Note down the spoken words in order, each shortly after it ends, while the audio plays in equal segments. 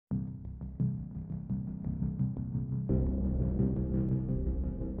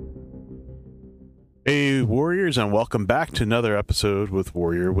Hey, Warriors, and welcome back to another episode with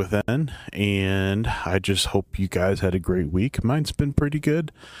Warrior Within. And I just hope you guys had a great week. Mine's been pretty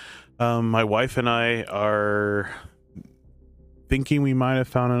good. My wife and I are thinking we might have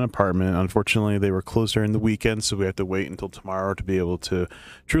found an apartment. Unfortunately, they were closed during the weekend, so we have to wait until tomorrow to be able to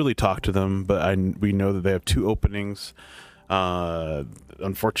truly talk to them. But we know that they have two openings.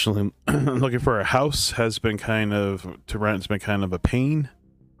 Unfortunately, looking for a house has been to rent has been kind of a pain.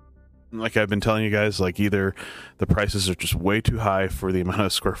 Like I've been telling you guys, like either the prices are just way too high for the amount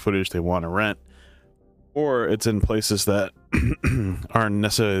of square footage they want to rent, or it's in places that aren't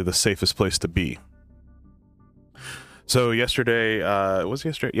necessarily the safest place to be. So yesterday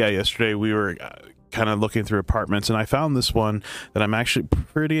we were kind of looking through apartments, and I found this one that I'm actually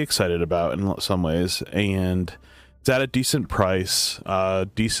pretty excited about in some ways, and it's at a decent price,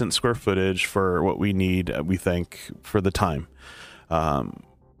 decent square footage for what we need, we think, for the time.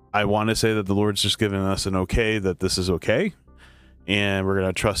 I want to say that the Lord's just given us an okay, that this is okay. And we're going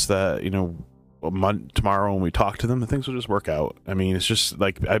to trust that, tomorrow when we talk to them, the things will just work out. I mean, it's just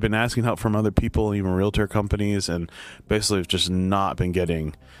like I've been asking help from other people, even realtor companies, and basically have just not been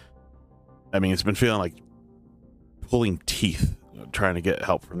getting. I mean, it's been feeling like pulling teeth trying to get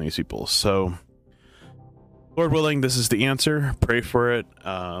help from these people. So, Lord willing, this is the answer. Pray for it.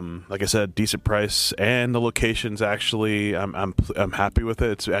 Like I said, decent price, and the location's actually I'm happy with it.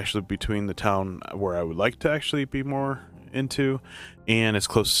 It's actually between the town where I would like to actually be more into, and it's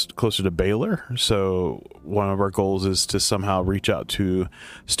closer to Baylor. So one of our goals is to somehow reach out to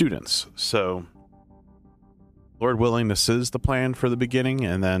students. So Lord willing, this is the plan for the beginning,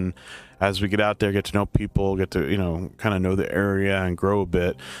 and then as we get out there, get to know people, get to, kind of know the area and grow a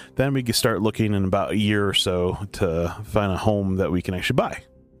bit, then we can start looking in about a year or so to find a home that we can actually buy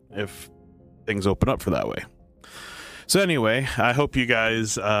if things open up for that way. So anyway, I hope you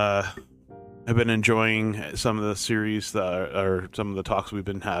guys have been enjoying some of the series or some of the talks we've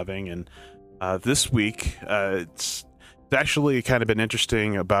been having. And this week, it's actually kind of been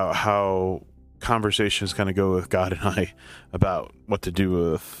interesting about how conversations kind of go with God and I about what to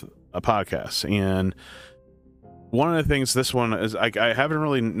do with a podcast. And one of the things, this one is I haven't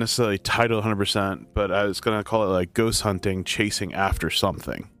really necessarily titled 100%, but I was going to call it like ghost hunting, chasing after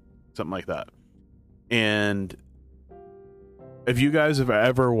something like that. And if you guys have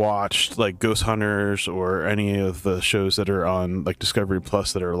ever watched like Ghost Hunters or any of the shows that are on like Discovery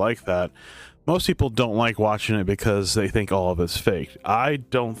Plus that are like that, most people don't like watching it because they think all of it's fake. I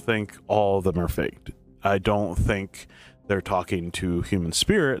don't think all of them are faked. I don't think they're talking to human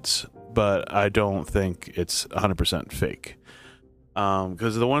spirits, but I don't think it's 100% fake.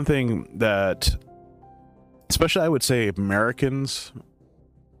 Because the one thing that, especially I would say Americans,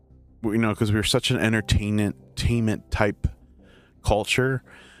 because we're such an entertainment type culture,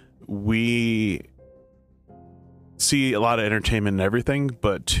 we see a lot of entertainment in everything,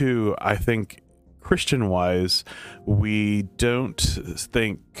 but two, I think Christian wise, we don't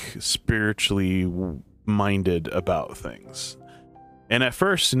think spiritually minded about things. And at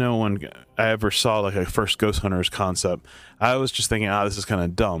first, when I ever saw like a first Ghost Hunters concept, I was just thinking, this is kind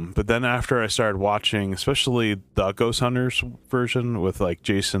of dumb. But then after I started watching, especially the Ghost Hunters version with like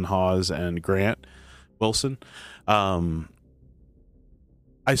Jason Hawes and Grant Wilson, I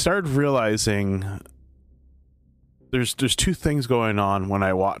started realizing there's two things going on when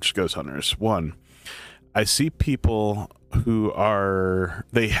I watch Ghost Hunters. One, I see people who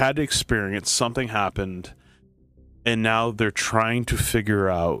they had to experience something happened, and now they're trying to figure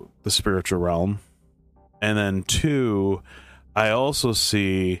out the spiritual realm. And then two, I also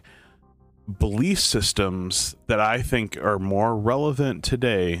see belief systems that I think are more relevant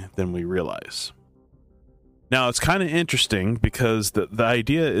today than we realize. Now, it's kind of interesting because the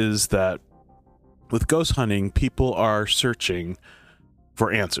idea is that with ghost hunting, people are searching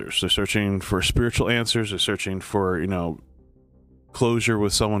for answers. They're searching for spiritual answers. They're searching for, closure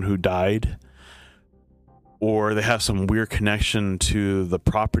with someone who died, or they have some weird connection to the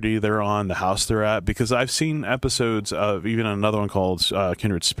property they're on, the house they're at. Because I've seen episodes of even another one called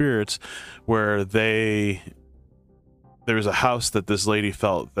Kindred Spirits, where there was a house that this lady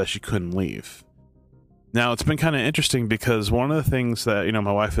felt that she couldn't leave. Now, it's been kind of interesting because one of the things that,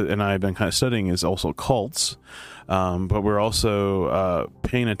 my wife and I have been kind of studying is also cults. But we're also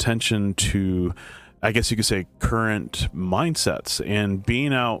paying attention to, I guess you could say, current mindsets. And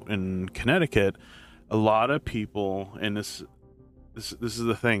being out in Connecticut, a lot of people, and this is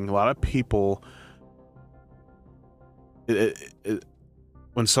the thing, a lot of people,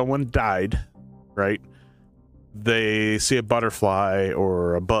 when someone died, right, they see a butterfly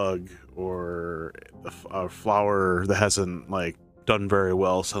or a bug or a flower that hasn't like done very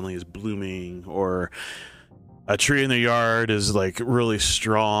well suddenly is blooming, or a tree in the yard is like really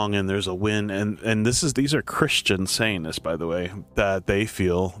strong and there's a wind, and these are Christians saying this, by the way, that they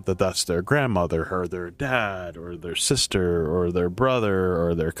feel that that's their grandmother or their dad or their sister or their brother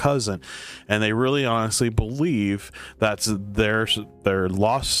or their cousin, and they really honestly believe that's their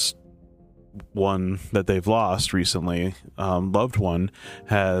lost one that they've lost recently, loved one,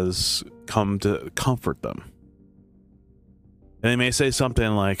 has come to comfort them. And they may say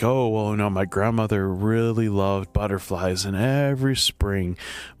something like, oh, well, no, my grandmother really loved butterflies, and every spring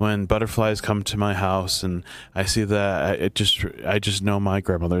when butterflies come to my house and I see that, I just know my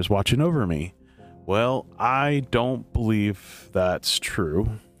grandmother is watching over me. Well, I don't believe that's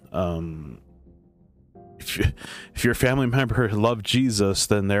true. If your family member loved Jesus,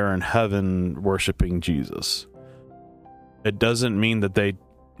 then they're in heaven worshiping Jesus. It doesn't mean that they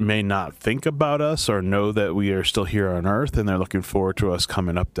may not think about us or know that we are still here on earth and they're looking forward to us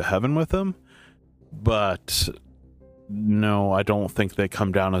coming up to heaven with them. But no, I don't think they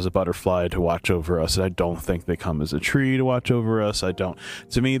come down as a butterfly to watch over us. I don't think they come as a tree to watch over us. To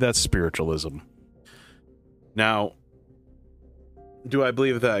me, that's spiritualism. Now, do I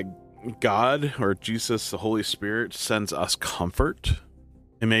believe that God or Jesus, the Holy Spirit, sends us comfort?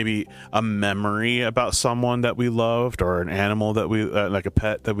 And maybe a memory about someone that we loved, or an animal that we like, a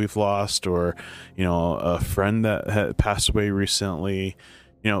pet that we've lost, or a friend that had passed away recently.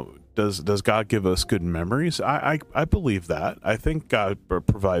 Does God give us good memories? I believe that. I think God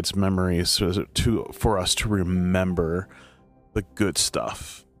provides memories for us to remember the good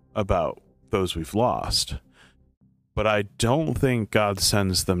stuff about those we've lost. But I don't think God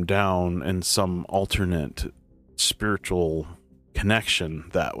sends them down in some alternate spiritual connection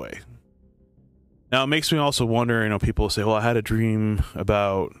that way. Now, it makes me also wonder, people say, well, I had a dream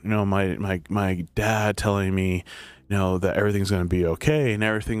about, my dad telling me, that everything's going to be okay, and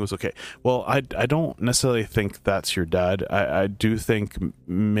everything was okay. Well, I don't necessarily think that's your dad. I do think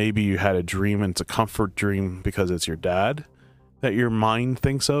maybe you had a dream, and it's a comfort dream because it's your dad that your mind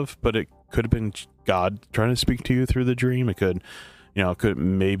thinks of, but it could have been God trying to speak to you through the dream. It could, could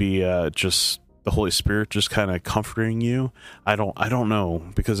maybe just the Holy Spirit just kind of comforting you. I don't know,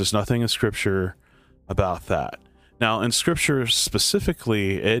 because there's nothing in Scripture about that. Now, in Scripture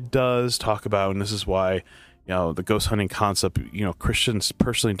specifically, it does talk about, and this is why, the ghost hunting concept, Christians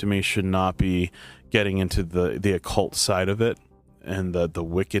personally, to me, should not be getting into the occult side of it and the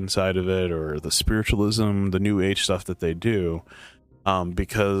Wiccan side of it, or the spiritualism, the New Age stuff that they do.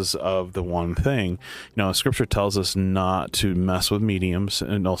 Because of the one thing, Scripture tells us not to mess with mediums,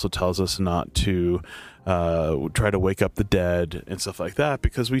 and also tells us not to try to wake up the dead and stuff like that,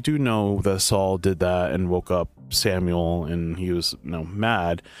 because we do know that Saul did that and woke up Samuel, and he was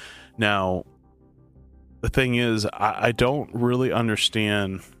mad. Now, the thing is, I don't really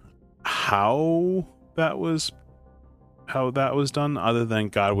understand how that was done, other than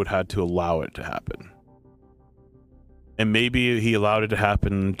God would have to allow it to happen. And maybe he allowed it to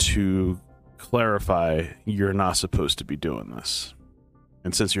happen to clarify, you're not supposed to be doing this.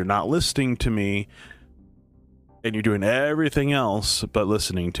 And since you're not listening to me, and you're doing everything else but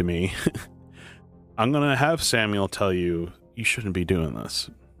listening to me, I'm going to have Samuel tell you, you shouldn't be doing this.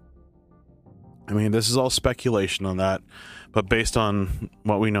 I mean, this is all speculation on that, but based on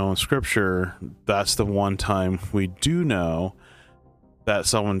what we know in Scripture, that's the one time we do know that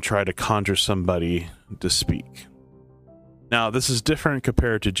someone tried to conjure somebody to speak. Now, this is different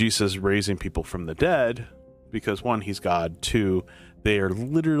compared to Jesus raising people from the dead, because one, he's God. Two, they are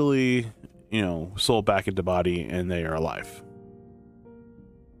literally, soul back into body, and they are alive.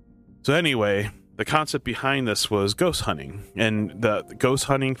 So anyway, the concept behind this was ghost hunting. And the ghost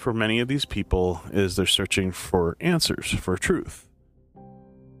hunting for many of these people is they're searching for answers, for truth.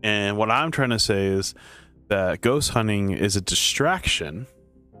 And what I'm trying to say is that ghost hunting is a distraction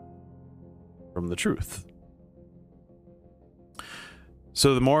from the truth.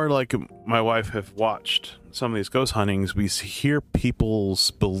 So the more, like, my wife have watched some of these ghost huntings, we hear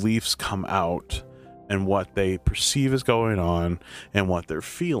people's beliefs come out and what they perceive is going on and what they're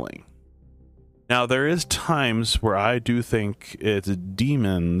feeling. Now, there is times where I do think it's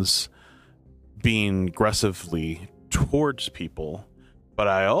demons being aggressively towards people, but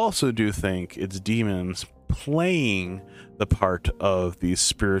I also do think it's demons playing the part of these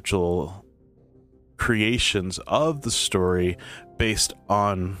spiritual creations of the story based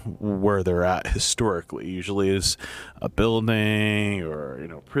on where they're at historically. Usually is a building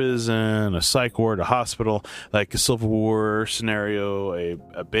or, prison, a psych ward, a hospital, like a Civil War scenario,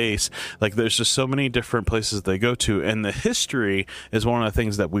 a base. Like there's just so many different places they go to, and the history is one of the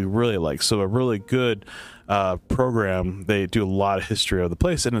things that we really like. So a really good program, they do a lot of history of the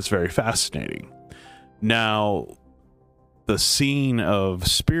place, and it's very fascinating. Now, the scene of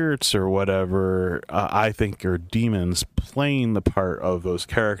spirits or whatever, I think are demons playing the part of those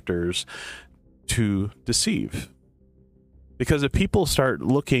characters to deceive. Because if people start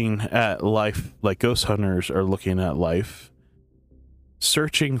looking at life like ghost hunters are looking at life,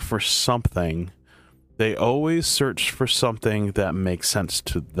 searching for something, they always search for something that makes sense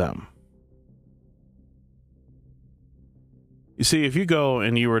to them. You see, if you go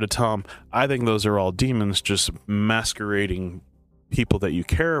and you were to tell them, I think those are all demons just masquerading people that you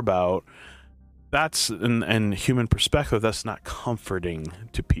care about, that's, in human perspective, that's not comforting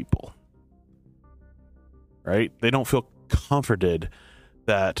to people. Right? They don't feel comforted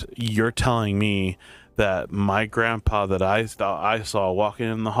that you're telling me that my grandpa that I thought I saw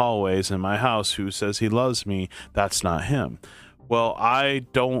walking in the hallways in my house who says he loves me, that's not him. Well, I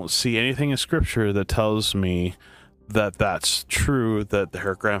don't see anything in scripture that tells me that that's true, that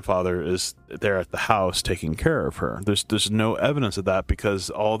her grandfather is there at the house taking care of her. There's no evidence of that, because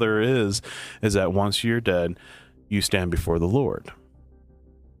all there is that once you're dead, you stand before the Lord.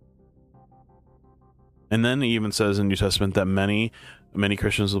 And then it even says in New Testament that many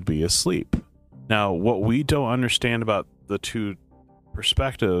Christians will be asleep. Now, what we don't understand about the two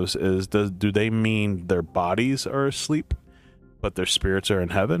perspectives is, do they mean their bodies are asleep, but their spirits are in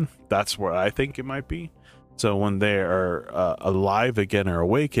heaven? That's what I think it might be. So when they are alive again or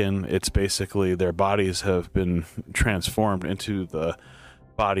awaken, it's basically their bodies have been transformed into the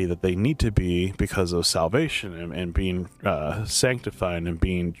body that they need to be because of salvation and being sanctified and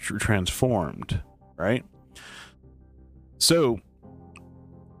being transformed, right? So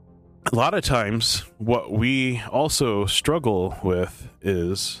a lot of times what we also struggle with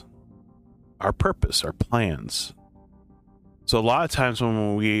is our purpose, our plans. So a lot of times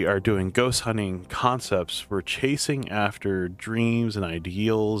when we are doing ghost hunting concepts, we're chasing after dreams and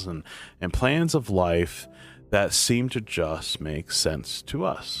ideals and plans of life that seem to just make sense to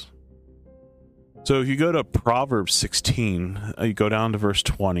us. So if you go to Proverbs 16, you go down to verse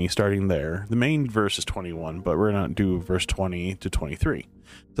 20, starting there. The main verse is 21, but we're going to do verse 20 to 23. It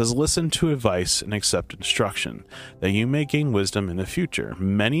says, listen to advice and accept instruction, that you may gain wisdom in the future.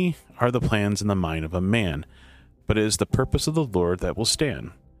 Many are the plans in the mind of a man, but it is the purpose of the Lord that will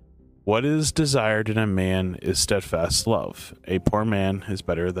stand. What is desired in a man is steadfast love. A poor man is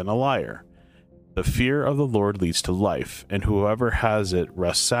better than a liar. The fear of the Lord leads to life, and whoever has it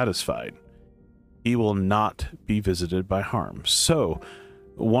rests satisfied. He will not be visited by harm. So,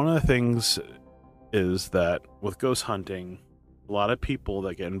 one of the things is that with ghost hunting, a lot of people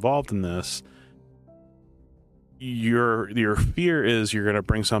that get involved in this, your fear is you're going to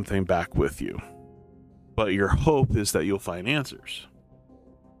bring something back with you. But your hope is that you'll find answers.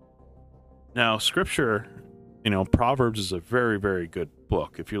 Now, scripture, Proverbs is a very, very good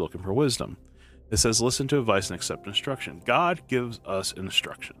book if you're looking for wisdom. It says, listen to advice and accept instruction. God gives us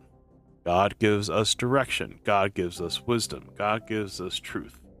instruction. God gives us direction. God gives us wisdom. God gives us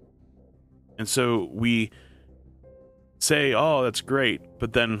truth. And so we say, oh, that's great,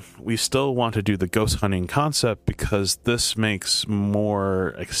 but then we still want to do the ghost hunting concept because this makes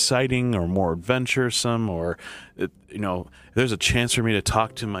more exciting or more adventuresome, or there's a chance for me to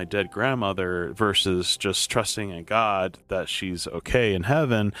talk to my dead grandmother versus just trusting in God that she's okay in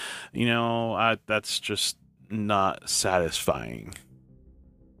heaven. That's just not satisfying.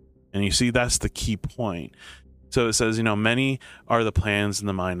 And you see, that's the key point. So it says, many are the plans in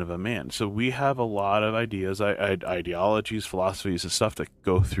the mind of a man. So we have a lot of ideas, ideologies, philosophies, and stuff that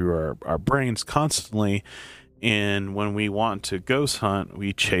go through our brains constantly. And when we want to ghost hunt,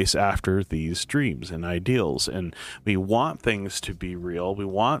 we chase after these dreams and ideals. And we want things to be real. We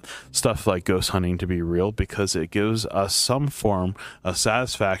want stuff like ghost hunting to be real because it gives us some form of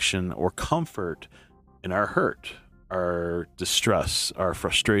satisfaction or comfort in our hurt, our distress, our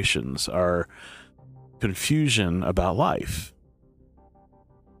frustrations, our confusion about life.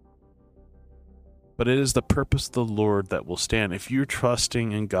 But it is the purpose of the Lord that will stand. If you're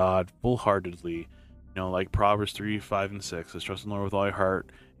trusting in God full-heartedly, like Proverbs 3, 5, and 6 says, trust in the Lord with all your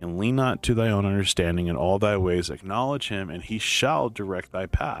heart and lean not to thy own understanding. In all thy ways acknowledge him, and he shall direct thy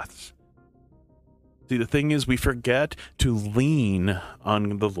paths. See, the thing is, we forget to lean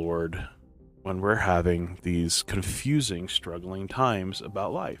on the Lord when we're having these confusing, struggling times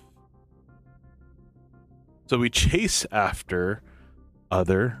about life. So we chase after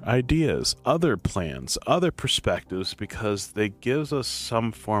other ideas, other plans, other perspectives, because they gives us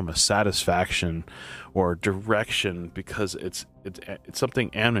some form of satisfaction or direction, because it's something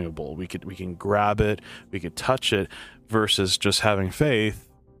amiable. We can grab it, we can touch it, versus just having faith.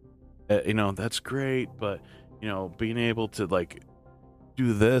 That's great, but being able to like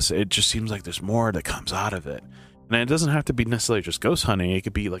do this, it just seems like there's more that comes out of it. And it doesn't have to be necessarily just ghost hunting. It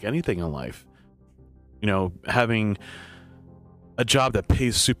could be like anything in life. Having a job that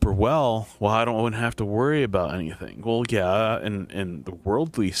pays super well, I wouldn't have to worry about anything. Well, yeah, in the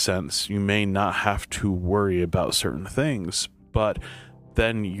worldly sense, you may not have to worry about certain things, but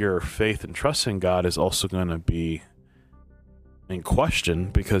then your faith and trust in God is also going to be in question,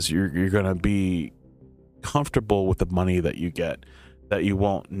 because you're going to be comfortable with the money that you get, that you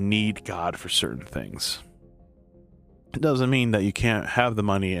won't need God for certain things. It doesn't mean that you can't have the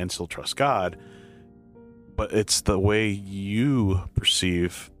money and still trust God, but it's the way you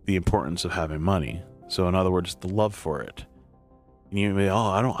perceive the importance of having money. So in other words, the love for it. And you may,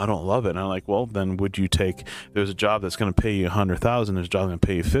 I don't love it. And I'm like, well, then would you take, there's a job that's going to pay you 100,000, there's a job that's going to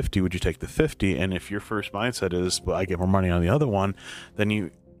pay you 50, would you take the 50? And if your first mindset is, well, I get more money on the other one,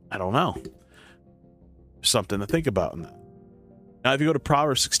 then I don't know. Something to think about in that. Now, if you go to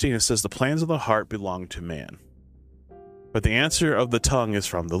Proverbs 16, it says, the plans of the heart belong to man, but the answer of the tongue is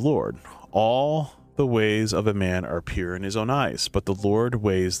from the Lord. All the ways of a man are pure in his own eyes, but the Lord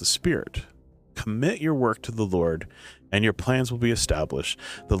weighs the spirit. Commit your work to the Lord, and your plans will be established.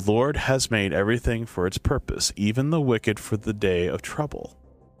 The Lord has made everything for its purpose, even the wicked for the day of trouble.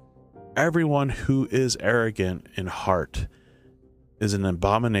 Everyone who is arrogant in heart is an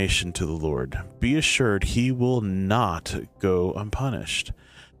abomination to the Lord. Be assured he will not go unpunished.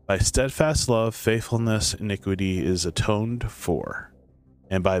 By steadfast love, faithfulness, iniquity is atoned for.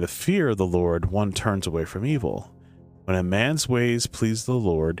 And by the fear of the Lord, one turns away from evil. When a man's ways please the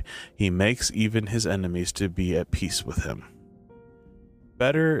Lord, he makes even his enemies to be at peace with him.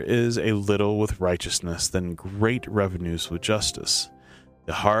 Better is a little with righteousness than great revenues with justice.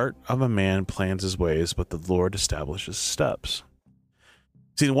 The heart of a man plans his ways, but the Lord establishes steps.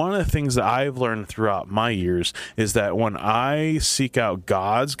 See, one of the things that I've learned throughout my years is that when I seek out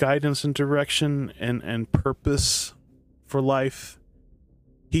God's guidance and direction and purpose for life,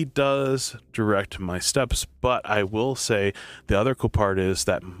 he does direct my steps. But I will say the other cool part is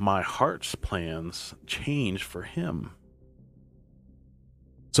that my heart's plans change for him.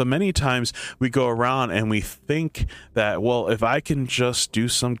 So many times we go around and we think that, well, if I can just do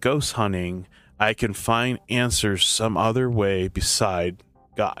some ghost hunting, I can find answers some other way beside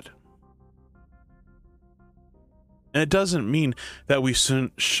God. And it doesn't mean that we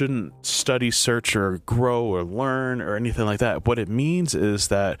shouldn't study, search, or grow, or learn, or anything like that. What it means is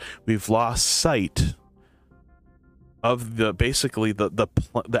that we've lost sight of the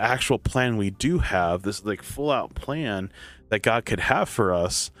actual plan we do have, this like full out plan that God could have for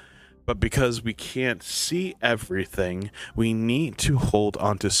us. But because we can't see everything, we need to hold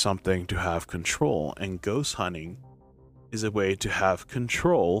onto something to have control. And ghost hunting is a way to have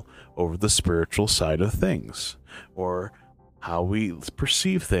control over the spiritual side of things, or how we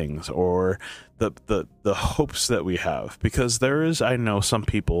perceive things, or the hopes that we have. Because I know some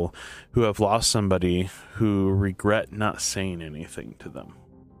people who have lost somebody who regret not saying anything to them,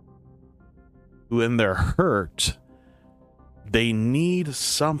 who in their hurt, they need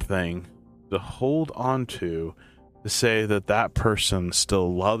something to hold on to say that person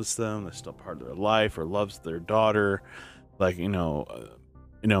still loves them, that's still part of their life, or loves their daughter. Like,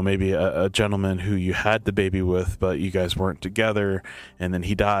 maybe a gentleman who you had the baby with, but you guys weren't together, and then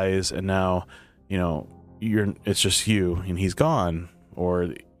he dies, and now, it's just you, and he's gone,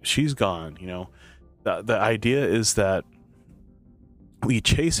 or she's gone. The idea is that we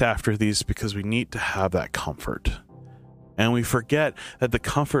chase after these because we need to have that comfort. And we forget that the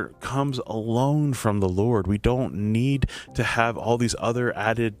comfort comes alone from the Lord. We don't need to have all these other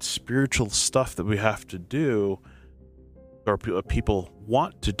added spiritual stuff that we have to do, or people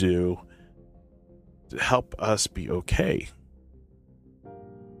want to do, to help us be okay.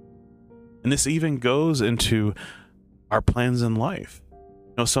 And this even goes into our plans in life.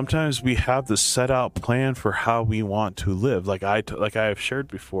 Sometimes we have this set out plan for how we want to live. Like I have shared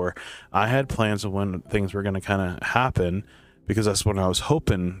before, I had plans of when things were going to kind of happen, because that's when I was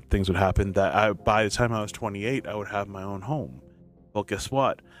hoping things would happen, that by the time I was 28, I would have my own home. Well, guess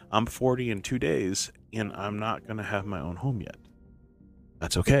what? I'm 40 in 2 days, and I'm not going to have my own home yet.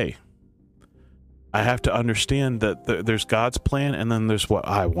 That's okay. I have to understand that there's God's plan, and then there's what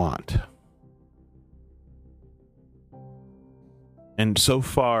I want. And so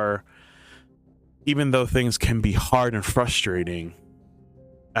far, even though things can be hard and frustrating,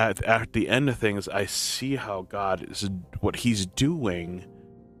 at the end of things, I see how God is, what he's doing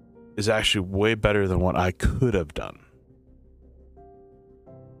is actually way better than what I could have done.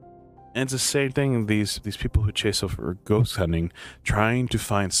 And it's the same thing, these people who chase over ghost hunting, trying to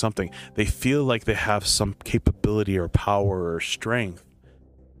find something. They feel like they have some capability or power or strength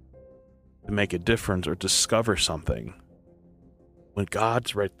to make a difference or discover something. When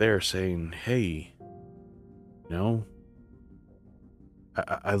God's right there saying, hey,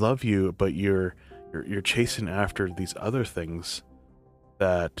 I love you, but you're chasing after these other things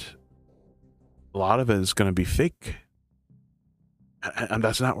that a lot of it is going to be fake. And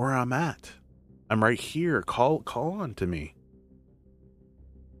that's not where I'm at. I'm right here. Call on to me.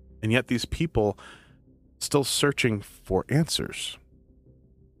 And yet these people still searching for answers.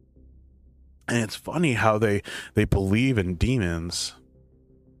 And it's funny how they believe in demons.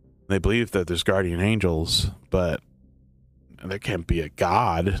 They believe that there's guardian angels, but there can't be a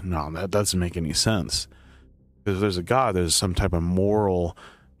God. No, that doesn't make any sense. Because if there's a God, there's some type of moral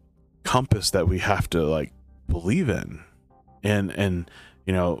compass that we have to believe in. And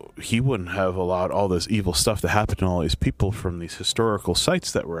he wouldn't have allowed all this evil stuff to happen to all these people from these historical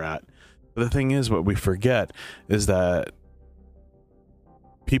sites that we're at. But the thing is, what we forget is that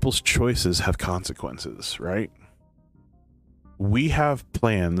people's choices have consequences, right? We have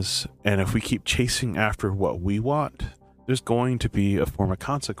plans, and if we keep chasing after what we want, there's going to be a form of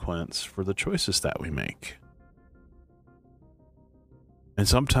consequence for the choices that we make. And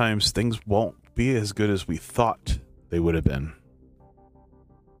sometimes things won't be as good as we thought they would have been.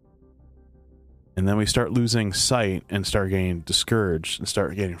 And then we start losing sight and start getting discouraged and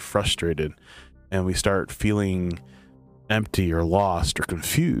start getting frustrated, and we start feeling empty or lost or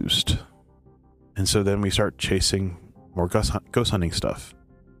confused. And so then we start chasing more ghost hunting stuff,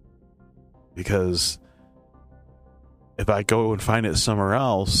 because if I go and find it somewhere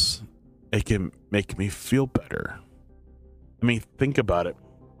else, it can make me feel better. I mean, think about it.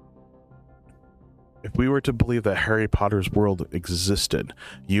 If we were to believe that Harry Potter's world existed,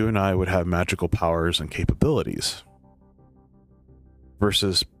 you and I would have magical powers and capabilities.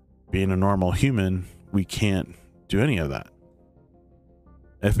 Versus being a normal human, we can't do any of that.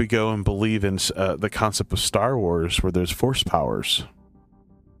 If we go and believe in the concept of Star Wars, where there's force powers,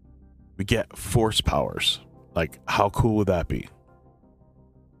 we get force powers. Like, how cool would that be?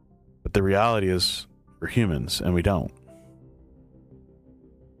 But the reality is, we're humans, and we don't.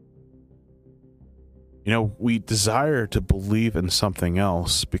 We desire to believe in something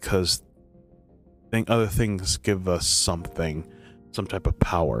else because other things give us something, some type of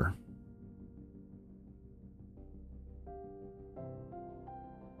power.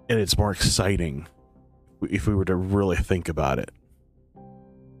 And it's more exciting if we were to really think about it.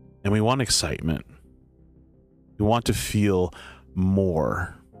 And we want excitement. We want to feel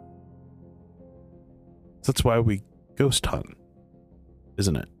more. So that's why we ghost hunt,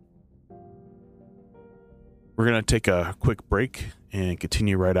 isn't it? We're going to take a quick break and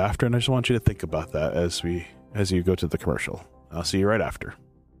continue right after. And I just want you to think about that as you go to the commercial. I'll see you right after.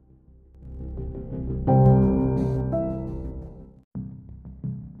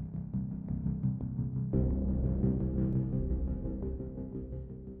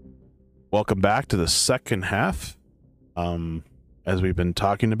 Welcome back to the second half. As we've been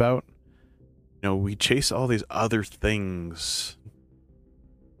talking about, we chase all these other things,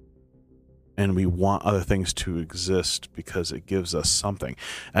 and we want other things to exist because it gives us something.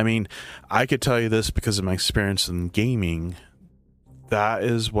 I mean, I could tell you this because of my experience in gaming. That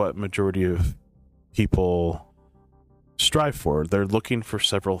is what majority of people strive for. They're looking for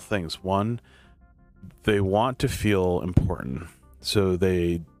several things. One, they want to feel important. So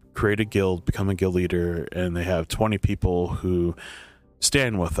they create a guild, become a guild leader, and they have 20 people who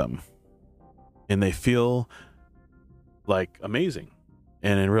stand with them. And they feel like amazing.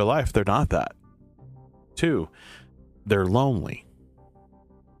 And in real life, they're not that. Two, they're lonely.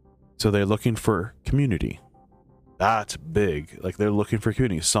 So they're looking for community. That's big. Like, they're looking for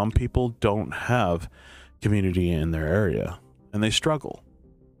community. Some people don't have community in their area, and they struggle.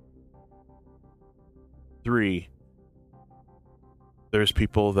 Three, there's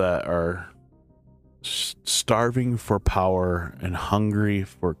people that are starving for power and hungry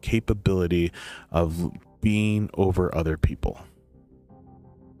for capability of being over other people.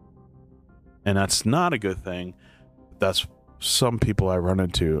 And that's not a good thing. That's some people I run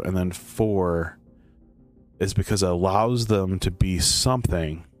into. And then 4 is because it allows them to be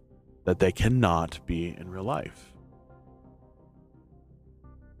something that they cannot be in real life.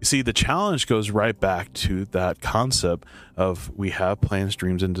 You see, the challenge goes right back to that concept of we have plans,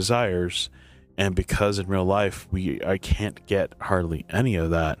 dreams, and desires, And because in real life I can't get hardly any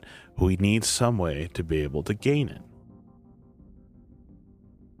of that, we need some way to be able to gain it.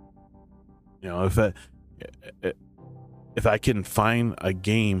 You know, if I can find a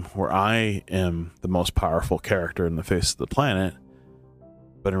game where I am the most powerful character in the face of the planet,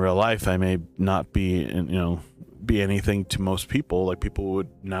 but in real life I may not be, be anything to most people, like people would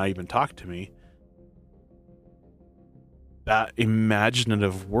not even talk to me, that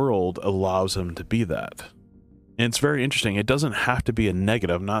imaginative world allows them to be that. And it's very interesting. It doesn't have to be a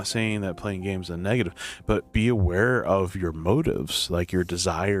negative. I'm not saying that playing games is a negative, but be aware of your motives, like your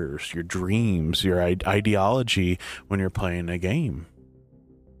desires, your dreams, your ideology when you're playing a game.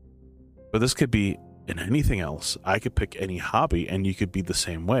 But this could be in anything else. I could pick any hobby and you could be the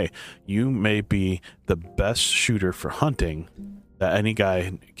same way. You may be the best shooter for hunting that any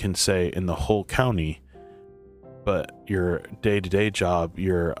guy can say in the whole county, but your day-to-day job,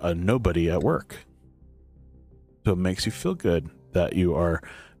 you're a nobody at work. So it makes you feel good that you are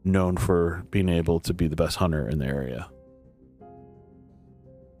known for being able to be the best hunter in the area.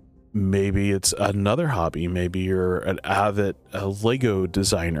 Maybe it's another hobby. Maybe you're an avid Lego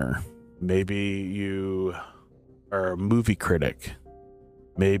designer. Maybe you are a movie critic.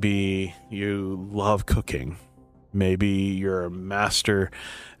 Maybe you love cooking. Maybe you're a master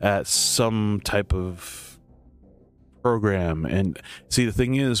at some type of program. And see, the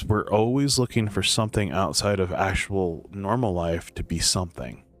thing is, we're always looking for something outside of actual normal life to be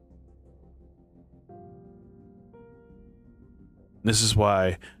something. This is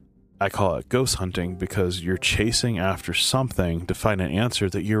why I call it ghost hunting, because you're chasing after something to find an answer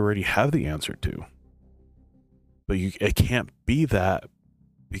that you already have the answer to. But it can't be that,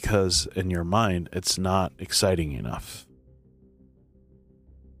 because in your mind it's not exciting enough.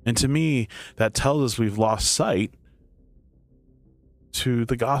 And to me, that tells us we've lost sight to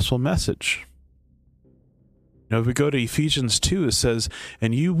the gospel message. You know, if we go to Ephesians 2, it says,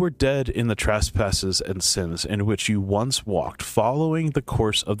 "And you were dead in the trespasses and sins in which you once walked, following the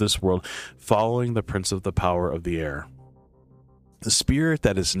course of this world, following the prince of the power of the air, the spirit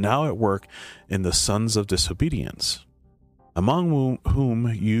that is now at work in the sons of disobedience, among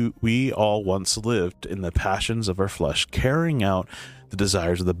whom we all once lived in the passions of our flesh, carrying out the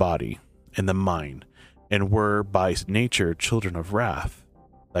desires of the body and the mind, and were by nature children of wrath,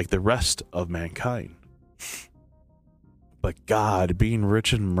 like the rest of mankind. But God, being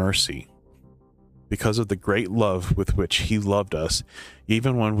rich in mercy, because of the great love with which he loved us,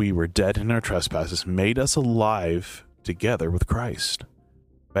 even when we were dead in our trespasses, made us alive together with Christ.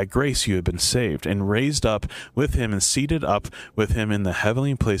 By grace you have been saved, and raised up with him and seated up with him in the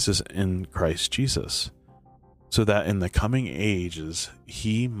heavenly places in Christ Jesus, so that in the coming ages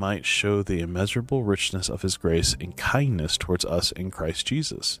he might show the immeasurable richness of his grace and kindness towards us in Christ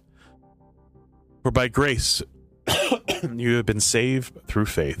Jesus. For by grace you have been saved through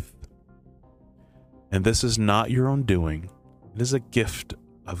faith. And this is not your own doing. It is a gift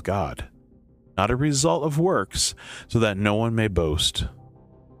of God, not a result of works, so that no one may boast.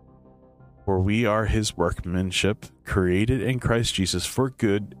 For we are his workmanship, created in Christ Jesus for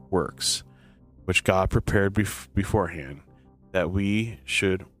good works, which God prepared beforehand, that we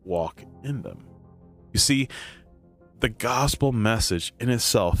should walk in them." You see, the gospel message in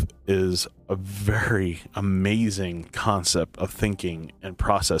itself is a very amazing concept of thinking and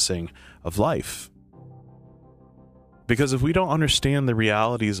processing of life. Because if we don't understand the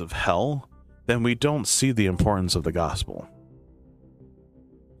realities of hell, then we don't see the importance of the gospel.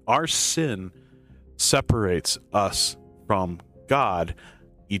 Our sin separates us from God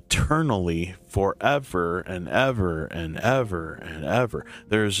eternally, forever and ever and ever and ever.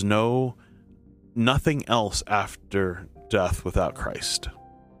 There's nothing else after death without Christ.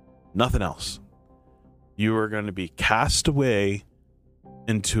 Nothing else. You are going to be cast away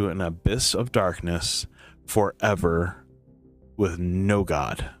into an abyss of darkness forever with no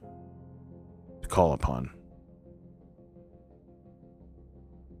God to call upon.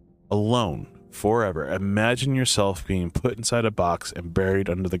 Alone forever. Imagine yourself being put inside a box and buried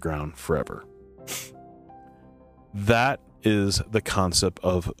under the ground forever. That is the concept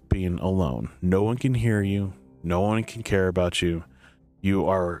of being alone. No one can hear you. No one can care about you. You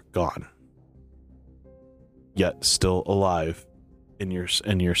are gone, yet still alive in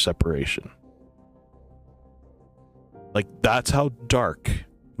your separation. Like, that's how dark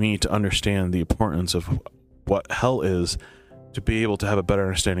we need to understand the importance of what hell is, to be able to have a better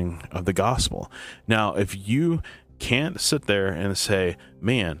understanding of the gospel. Now, if you can't sit there and say,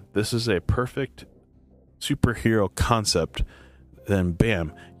 man, this is a perfect superhero concept, then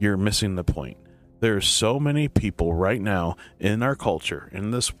bam, you're missing the point. There are so many people right now in our culture,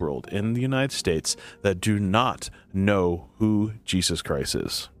 in this world, in the United States, that do not know who Jesus Christ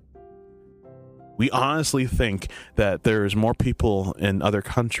is. We honestly think that there's more people in other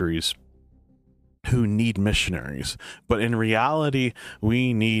countries who need missionaries, but in reality,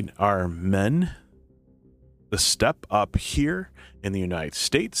 we need our men to step up here in the United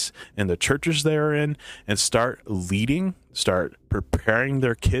States, in the churches they are in, and start leading, start preparing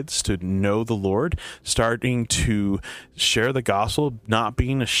their kids to know the Lord, starting to share the gospel, not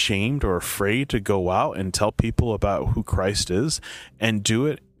being ashamed or afraid to go out and tell people about who Christ is, and do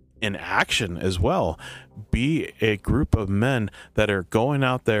it in action as well. Be a group of men that are going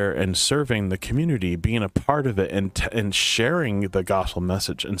out there and serving the community, being a part of it, and sharing the gospel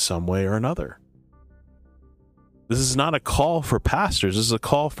message in some way or another. This is not a call for pastors. This is a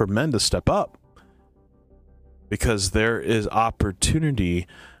call for men to step up, because there is opportunity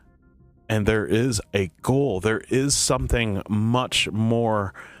and there is a goal. There is something much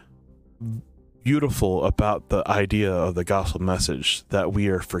more beautiful about the idea of the gospel message that we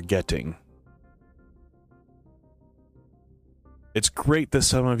are forgetting. It's great that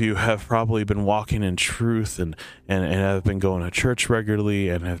some of you have probably been walking in truth and have been going to church regularly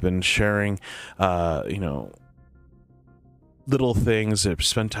and have been sharing, little things,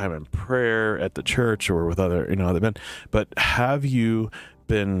 spend time in prayer at the church or with other men. But have you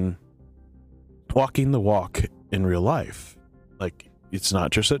been walking the walk in real life? Like, it's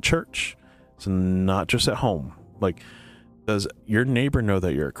not just at church. It's not just at home. Like, does your neighbor know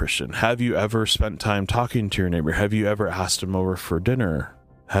that you're a Christian? Have you ever spent time talking to your neighbor? Have you ever asked them over for dinner?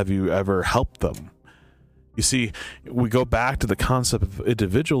 Have you ever helped them? You see, we go back to the concept of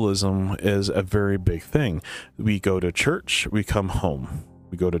individualism is a very big thing. We go to church, we come home.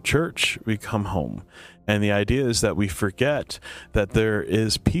 We go to church, we come home. And the idea is that we forget that there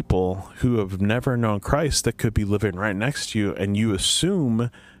is people who have never known Christ that could be living right next to you, and you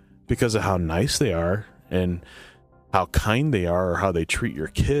assume because of how nice they are and how kind they are, or how they treat your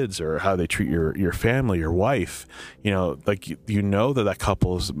kids, or how they treat your family, your wife, that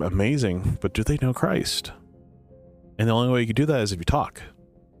couple is amazing, but do they know Christ? And the only way you can do that is if you talk.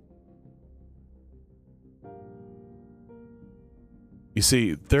 You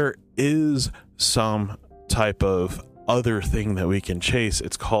see, there is some type of other thing that we can chase.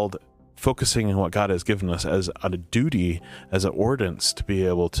 It's called focusing on what God has given us as a duty, as an ordinance to be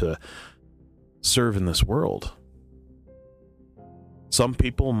able to serve in this world. Some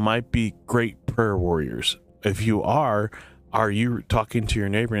people might be great prayer warriors. If you are you talking to your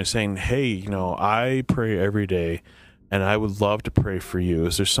neighbor and saying, hey, I pray every day and I would love to pray for you.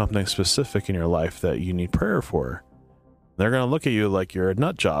 Is there something specific in your life that you need prayer for? They're going to look at you like you're a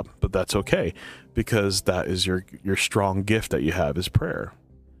nut job, but that's okay, because that is your strong gift that you have is prayer.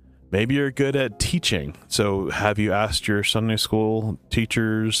 Maybe you're good at teaching. So have you asked your Sunday school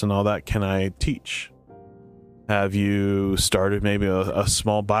teachers and all that, can I teach? Have you started maybe a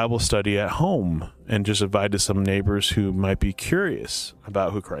small Bible study at home and just invited some neighbors who might be curious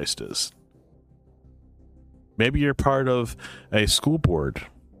about who Christ is? Maybe you're part of a school board.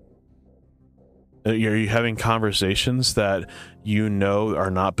 Are you having conversations that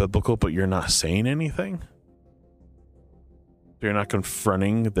are not biblical, but you're not saying anything? You're not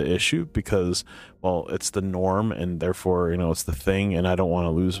confronting the issue because, well, it's the norm and therefore, it's the thing and I don't want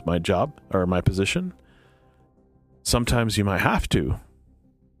to lose my job or my position. Sometimes you might have to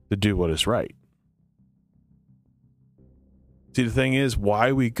do what is right. See, the thing is,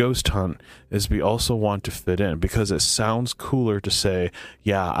 why we ghost hunt is we also want to fit in, because it sounds cooler to say,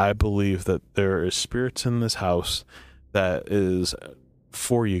 yeah, I believe that there is spirits in this house that is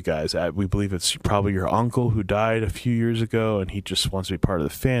for you guys. We believe it's probably your uncle who died a few years ago and he just wants to be part of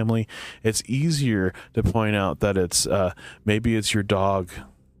the family. It's easier to point out that it's maybe it's your dog,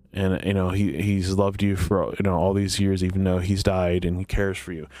 and he's loved you for all these years, even though he's died, and he cares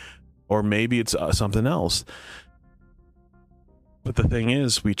for you. Or maybe it's something else. But the thing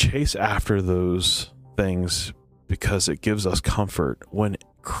is, we chase after those things because it gives us comfort, when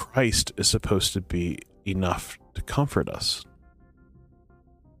Christ is supposed to be enough to comfort us.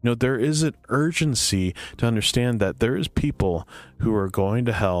 There is an urgency to understand that there is people who are going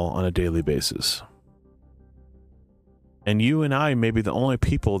to hell on a daily basis. And you and I may be the only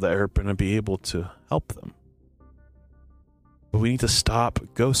people that are going to be able to help them. But we need to stop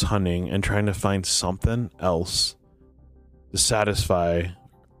ghost hunting and trying to find something else to satisfy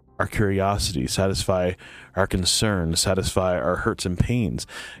our curiosity, satisfy our concern, satisfy our hurts and pains.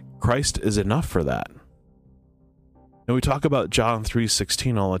 Christ is enough for that. And we talk about John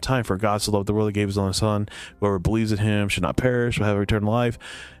 3:16 all the time. For God so loved the world, he gave his only son. Whoever believes in him should not perish, but have eternal life.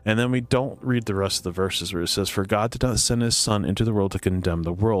 And then we don't read the rest of the verses where it says, for God did not send his son into the world to condemn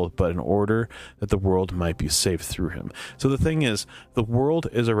the world, but in order that the world might be saved through him. So the thing is, the world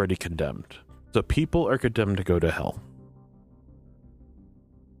is already condemned. So people are condemned to go to hell.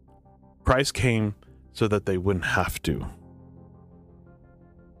 Christ came so that they wouldn't have to.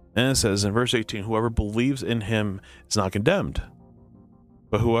 And it says in verse 18, whoever believes in him is not condemned,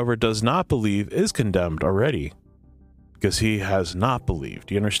 but whoever does not believe is condemned already, because he has not believed.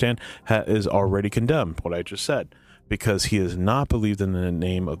 Do you understand? Is already condemned, what I just said, because he has not believed in the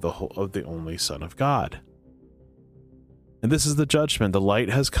name of the only Son of God. And this is the judgment. The light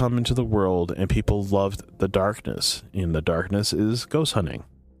has come into the world, and people loved the darkness. And the darkness is ghost hunting,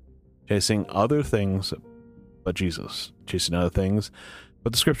 chasing other things but Jesus, chasing other things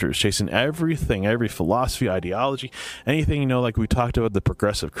but the scriptures, chasing everything, every philosophy, ideology, anything, like we talked about the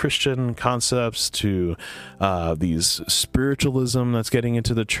progressive Christian concepts, to these spiritualism that's getting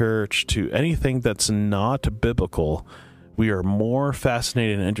into the church, to anything that's not biblical. We are more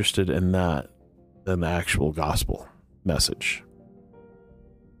fascinated and interested in that than the actual gospel message,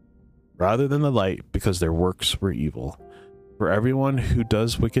 rather than the light, because their works were evil. For everyone who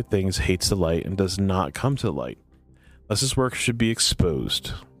does wicked things hates the light and does not come to the light, lest his work should be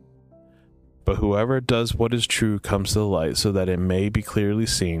exposed. But whoever does what is true comes to the light, so that it may be clearly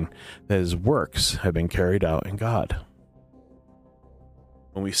seen that his works have been carried out in God.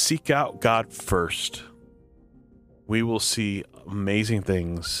 When we seek out God first, we will see amazing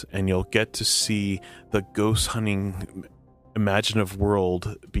things, and you'll get to see the ghost hunting imaginative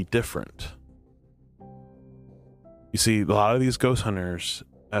world be different. You see, a lot of these ghost hunters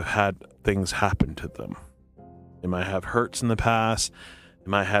have had things happen to them. They might have hurts in the past. They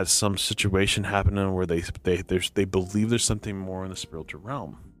might have some situation happening where they believe there's something more in the spiritual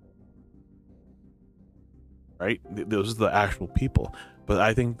realm. Right? Those are the actual people. But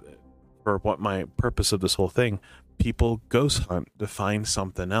I think for what my purpose of this whole thing, people ghost hunt to find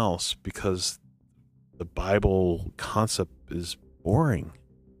something else because the Bible concept is boring.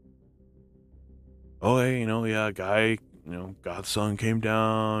 Oh, hey, a guy, God's son came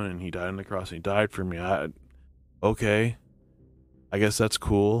down and he died on the cross and he died for me. Okay, I guess that's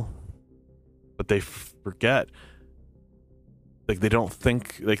cool, but they forget, they don't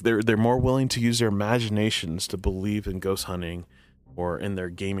think, they're more willing to use their imaginations to believe in ghost hunting, or in their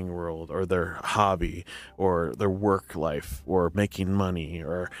gaming world, or their hobby, or their work life, or making money,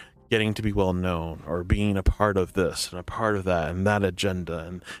 or getting to be well known, or being a part of this and a part of that and that agenda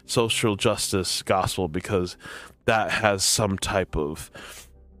and social justice gospel, because that has some type of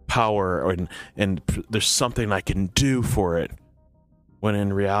power, and there's something I can do for it, when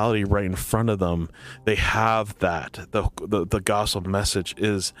in reality, right in front of them, they have that. The gospel message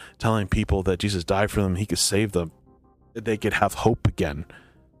is telling people that Jesus died for them, he could save them, they could have hope again,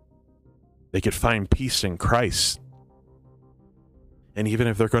 they could find peace in Christ. And even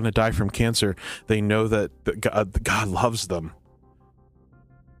if they're going to die from cancer, they know that God loves them.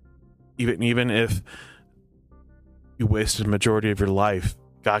 Even if you wasted a majority of your life,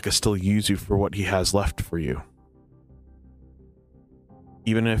 God can still use you for what he has left for you.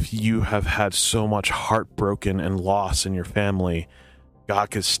 Even if you have had so much heartbroken and loss in your family,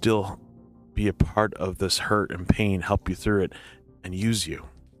 God can still be a part of this hurt and pain, help you through it, and use you.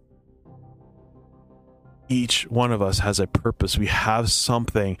 Each one of us has a purpose. We have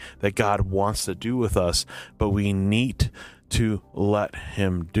something that God wants to do with us, but we need to let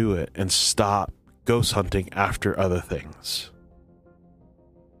him do it and stop ghost hunting after other things.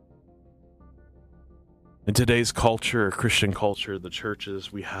 In today's culture, Christian culture, the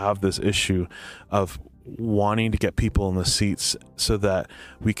churches, we have this issue of wanting to get people in the seats so that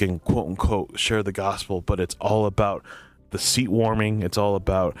we can, quote unquote, share the gospel, but it's all about the seat warming. It's all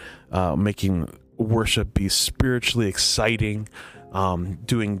about making worship be spiritually exciting,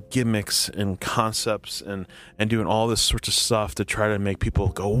 doing gimmicks and concepts and doing all this sorts of stuff to try to make people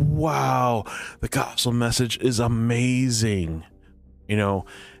go, wow, the gospel message is amazing.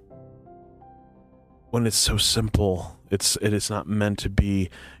 When it's so simple, it is not meant to be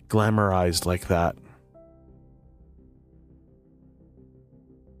glamorized like that.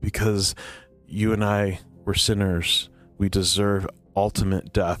 Because you and I were sinners, we deserve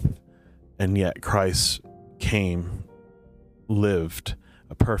ultimate death, and yet Christ came, lived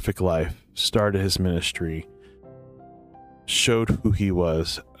a perfect life, started his ministry, showed who he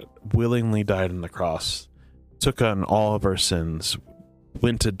was, willingly died on the cross, took on all of our sins,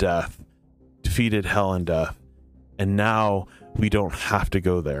 went to death, defeated hell and death, and now we don't have to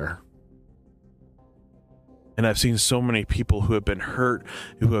go there. And I've seen so many people who have been hurt,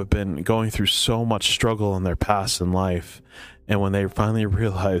 who have been going through so much struggle in their past in life. And when they finally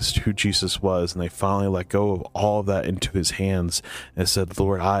realized who Jesus was, and they finally let go of all of that into his hands and said,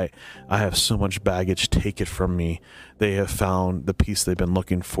 Lord, I have so much baggage, take it from me. They have found the peace they've been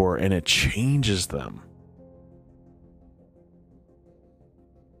looking for, and it changes them.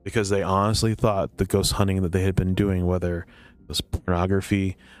 Because they honestly thought the ghost hunting that they had been doing, whether it was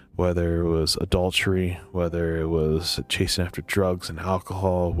pornography, whether it was adultery, whether it was chasing after drugs and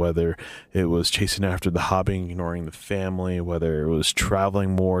alcohol, whether it was chasing after the hobby, ignoring the family, whether it was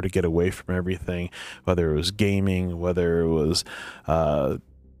traveling more to get away from everything, whether it was gaming, whether it was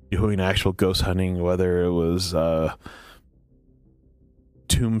doing actual ghost hunting, whether it was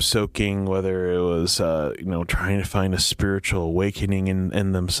tomb soaking, whether it was trying to find a spiritual awakening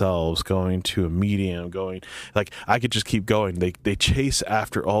in themselves, going to a medium, going, like, I could just keep going. They chase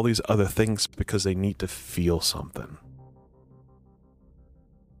after all these other things because they need to feel something.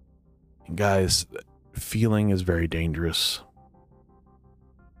 And guys, feeling is very dangerous.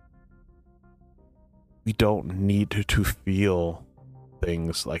 We don't need to feel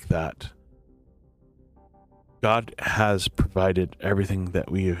things like that. God has provided everything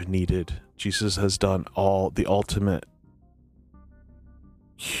that we have needed. Jesus has done all the ultimate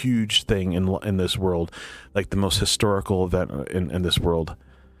huge thing in this world, like the most historical event in this world.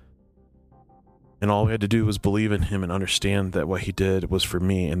 And all we had to do was believe in him and understand that what he did was for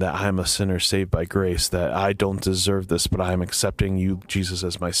me, and that I am a sinner saved by grace, that I don't deserve this, but I am accepting you, Jesus,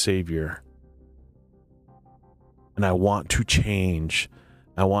 as my Savior. And I want to change.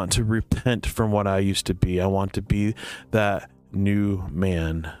 I want to repent from what I used to be. I want to be that new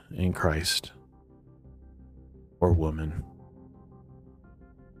man in Christ or woman.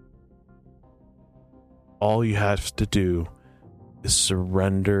 All you have to do is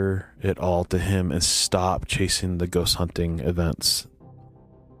surrender it all to him and stop chasing the ghost hunting events.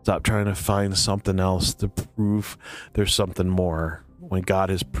 Stop trying to find something else to prove there's something more when God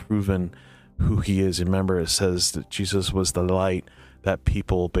has proven who he is. Remember, it says that Jesus was the light, that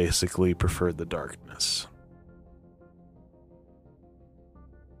people basically preferred the darkness.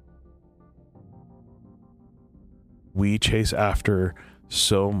 We chase after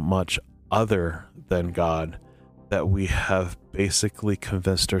so much other than God that we have basically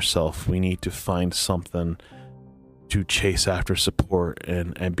convinced ourselves we need to find something to chase after, support,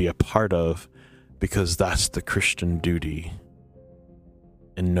 and be a part of, because that's the Christian duty.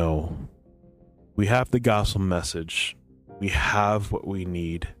 And no, we have the gospel message. We have what we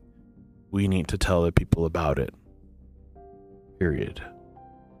need. We need to tell the people about it. Period.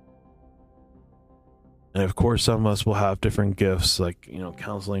 And of course, some of us will have different gifts, like,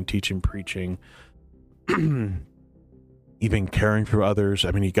 counseling, teaching, preaching, even caring for others.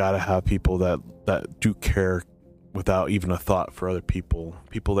 I mean, you got to have people that do care without even a thought for other people.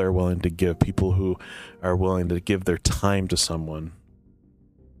 People that are willing to give. People who are willing to give their time to someone.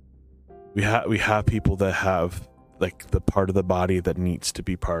 We have people that have, like, the part of the body that needs to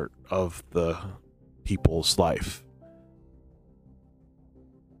be part of the people's life.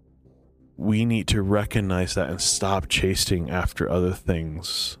 We need to recognize that and stop chasing after other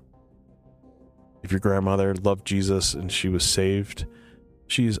things. If your grandmother loved Jesus and she was saved,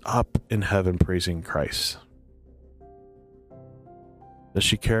 she's up in heaven praising Christ. Does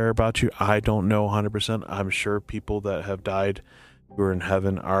she care about you? I don't know 100%. I'm sure people that have died who are in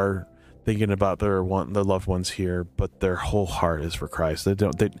heaven are thinking about their loved ones here, but their whole heart is for Christ.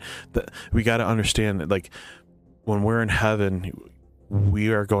 We got to understand that, like, when we're in heaven, we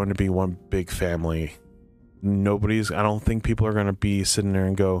are going to be one big family. I don't think people are going to be sitting there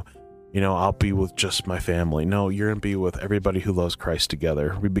and go, I'll be with just my family. No, you're going to be with everybody who loves Christ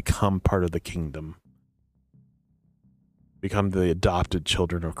together. We become part of the kingdom. Become the adopted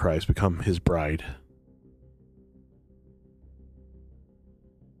children of Christ. Become his bride.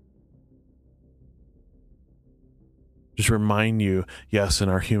 Just remind you, yes, in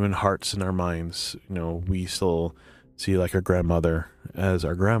our human hearts and our minds, we still see, like, our grandmother as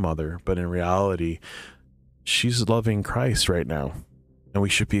our grandmother, but in reality, she's loving Christ right now, and we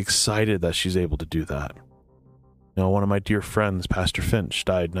should be excited that she's able to do that. One of my dear friends, Pastor Finch,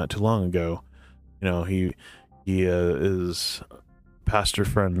 died not too long ago. He is a pastor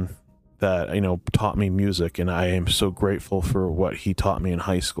friend that, taught me music, and I am so grateful for what he taught me in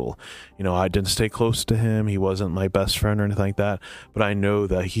high school. I didn't stay close to him. He wasn't my best friend or anything like that, but I know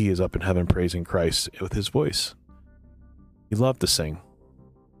that he is up in heaven praising Christ with his voice. He loved to sing.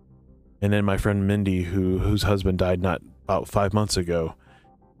 And then my friend Mindy, whose husband died not about 5 months ago,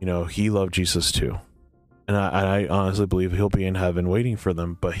 he loved Jesus too. And I honestly believe he'll be in heaven waiting for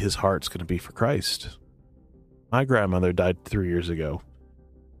them, but his heart's going to be for Christ. My grandmother died 3 years ago.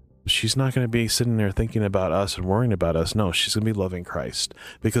 She's not going to be sitting there thinking about us and worrying about us. No, she's going to be loving Christ,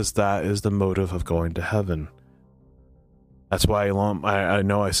 because that is the motive of going to heaven. That's why I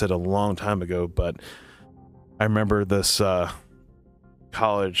know I said a long time ago, but I remember this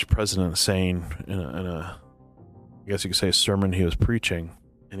college president saying in a, I guess you could say, a sermon he was preaching,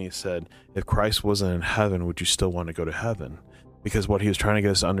 and he said, if Christ wasn't in heaven, would you still want to go to heaven? Because what he was trying to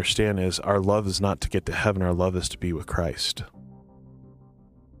get us to understand is our love is not to get to heaven, our love is to be with Christ.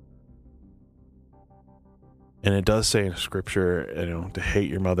 And it does say in scripture, to hate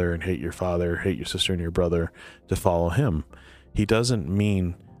your mother and hate your father, hate your sister and your brother, to follow him. He doesn't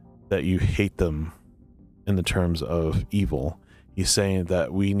mean that you hate them in the terms of evil. He's saying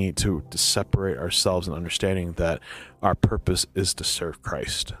that we need to separate ourselves in understanding that our purpose is to serve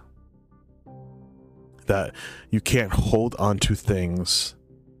Christ. That you can't hold on to things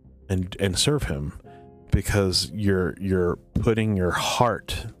and serve him, because you're putting your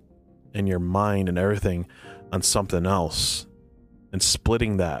heart and your mind and everything on something else and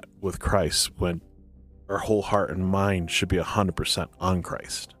splitting that with Christ, when our whole heart and mind should be 100% on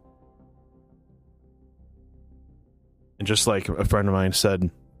Christ. And just like a friend of mine said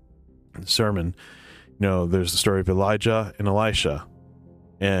in the sermon, there's the story of Elijah and Elisha,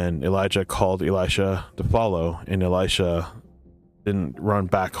 and Elijah called Elisha to follow, and Elisha didn't run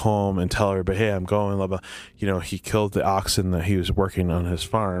back home and tell everybody, hey, I'm going, blah, blah. He killed the oxen that he was working on his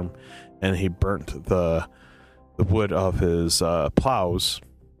farm, and he burnt the wood of his plows,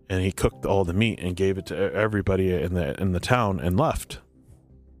 and he cooked all the meat and gave it to everybody in the town and left.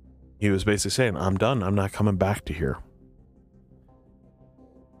 He was basically saying, I'm done. I'm not coming back to here.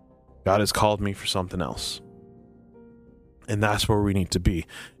 God has called me for something else. And that's where we need to be.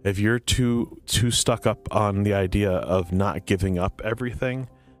 If you're too stuck up on the idea of not giving up everything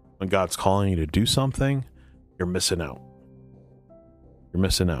when God's calling you to do something, you're missing out. You're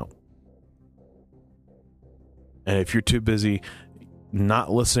missing out. And if you're too busy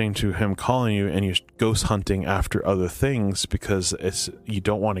not listening to him calling you, and you're ghost hunting after other things because you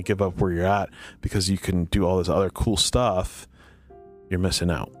don't want to give up where you're at because you can do all this other cool stuff, you're missing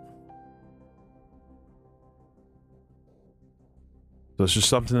out. So it's just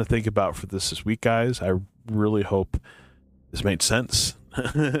something to think about for this week, guys. I really hope this made sense,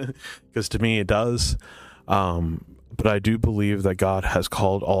 because to me it does. But I do believe that God has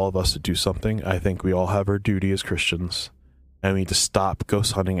called all of us to do something. I think we all have our duty as Christians, and we need to stop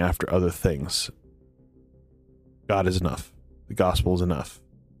ghost hunting after other things. God is enough. The gospel is enough.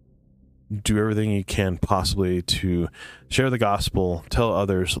 Do everything you can possibly to share the gospel, tell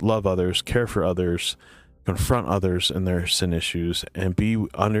others, love others, care for others, confront others in their sin issues, and be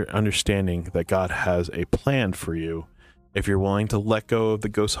understanding that God has a plan for you if you're willing to let go of the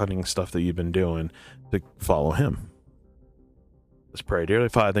ghost hunting stuff that you've been doing to follow him. Let's pray. Dearly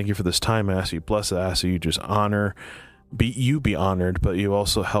Father, thank you for this time. I ask you bless it. I ask you just be honored, but you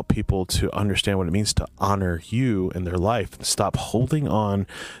also help people to understand what it means to honor you in their life, and stop holding on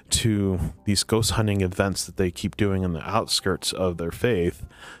to these ghost hunting events that they keep doing in the outskirts of their faith,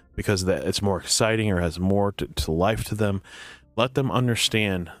 because that it's more exciting or has more to life to them. Let them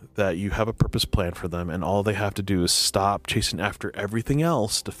understand that you have a purpose plan for them, and all they have to do is stop chasing after everything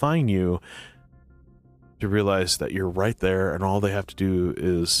else to find you, to realize that you're right there, and all they have to do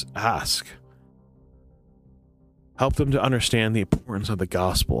is ask. Help them to understand the importance of the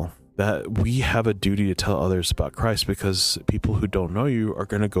gospel, that we have a duty to tell others about Christ, because people who don't know you are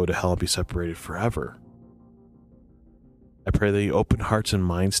going to go to hell and be separated forever. I pray that you open hearts and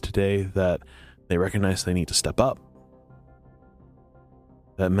minds today, that they recognize they need to step up.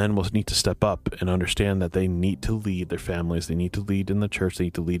 That men will need to step up and understand that they need to lead their families, they need to lead in the church, they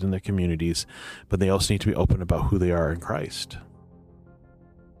need to lead in their communities, but they also need to be open about who they are in Christ.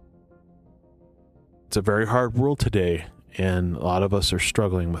 It's a very hard world today, and a lot of us are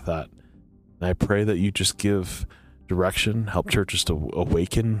struggling with that. And I pray that you just give direction, help churches to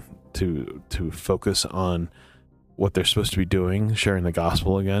awaken, to focus on what they're supposed to be doing, sharing the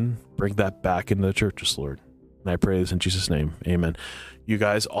gospel again. Bring that back into the churches, Lord. And I pray this in Jesus' name. Amen. You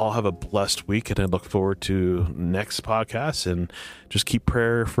guys all have a blessed week, and I look forward to next podcast, and just keep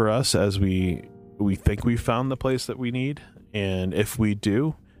prayer for us as we think we found the place that we need. And if we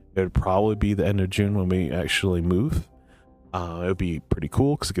do, it would probably be the end of June when we actually move. It would be pretty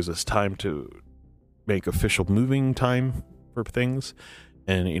cool because it gives us time to make official moving time for things.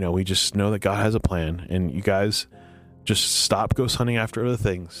 And, we just know that God has a plan, and you guys just stop ghost hunting after other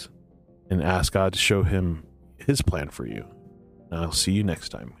things and ask God to show him his plan for you. And I'll see you next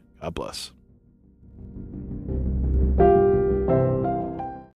time. God bless.